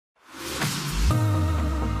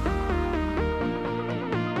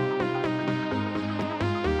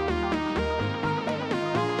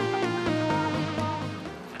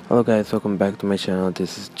Hello guys, welcome back to my channel.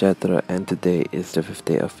 This is Jethro and today is the 5th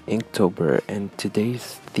day of Inktober and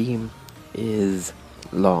today's theme is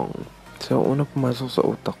long. So una pumasok sa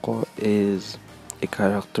utak ko is a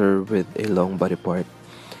character with a long body part.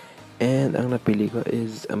 And ang napili ko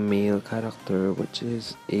is a male character which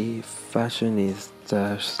is a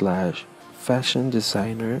fashionista slash fashion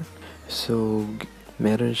designer. So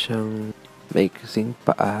meron siyang maiksing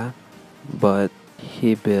paa but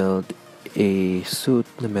he built a suit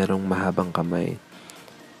na merong mahabang kamay,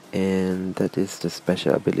 and that is the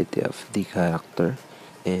special ability of the character,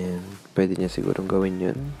 and pwede niya sigurong gawin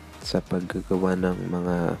yun sa paggagawa ng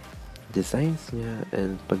mga designs niya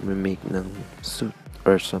and pag-make ng suit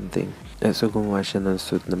or something. So gumawa siya ng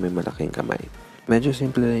suit na may malaking kamay. Medyo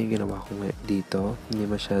simple lang yung ginawa ko dito, hindi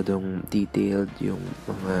masyadong detailed yung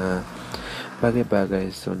mga bagay-bagay.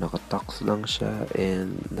 So naka-tux lang siya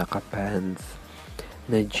and naka-pants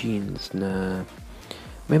na jeans na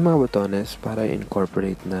may mga botones para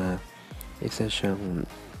incorporate na isa siyang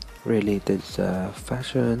related sa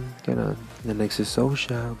fashion, ganun, na nagsisew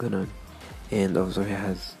siya, ganun. And also he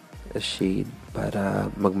has a shade para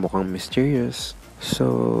magmukhang mysterious.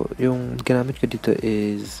 So yung ginamit ko dito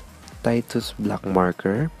is Titus black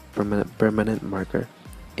marker, permanent marker,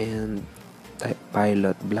 and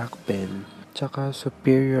Pilot black pen, tsaka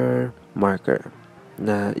Superior marker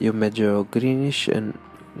na yung medyo greenish and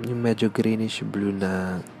yung medyo greenish blue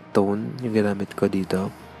na tone yung ginamit ko dito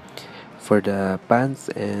for the pants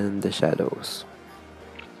and the shadows.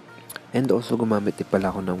 And also gumamit din pala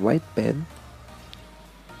ako ng white pen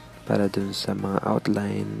para dun sa mga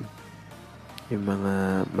outline, yung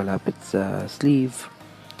mga malapit sa sleeve,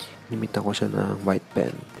 limitan ko siya ng white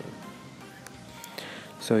pen.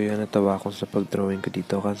 So yun, natawa ako sa pag-drawing ko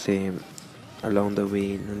dito kasi along the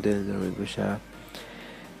way nung dinadrawing ko siya,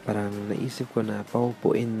 parang naisip ko na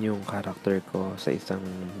paupuin yung character ko sa isang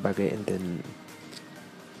bagay, and then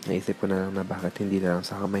naisip ko na lang na bakit hindi na lang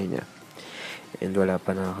sa kamay niya. And wala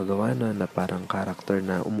pa nakakagawa na parang character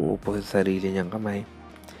na umuupo sa sarili niyang kamay.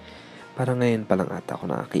 Parang ngayon pa lang ata ako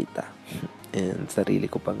nakakita. And sarili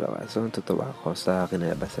ko pang gawa. So natutuwa ako sa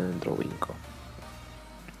kinalabasan ng drawing ko.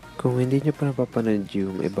 Kung hindi nyo pa napapanood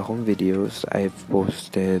yung iba kong videos, I've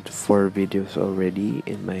posted 4 videos already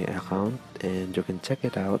in my account and you can check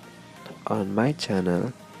it out on my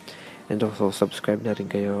channel. And also subscribe na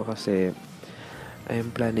rin kayo kasi I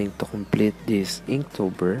am planning to complete this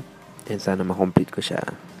Inktober and sana makomplete ko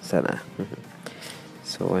siya. Sana.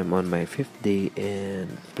 So I'm on my 5th day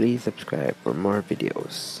and please subscribe for more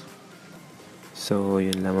videos. So,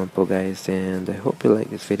 yun lamang po guys, and I hope you like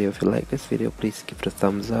this video. If you like this video, please give it a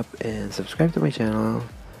thumbs up and subscribe to my channel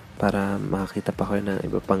para makakita pa kayo ng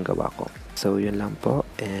iba pang gawa ko. So, yun lang po,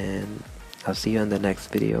 and I'll see you on the next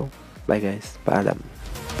video. Bye guys, paalam.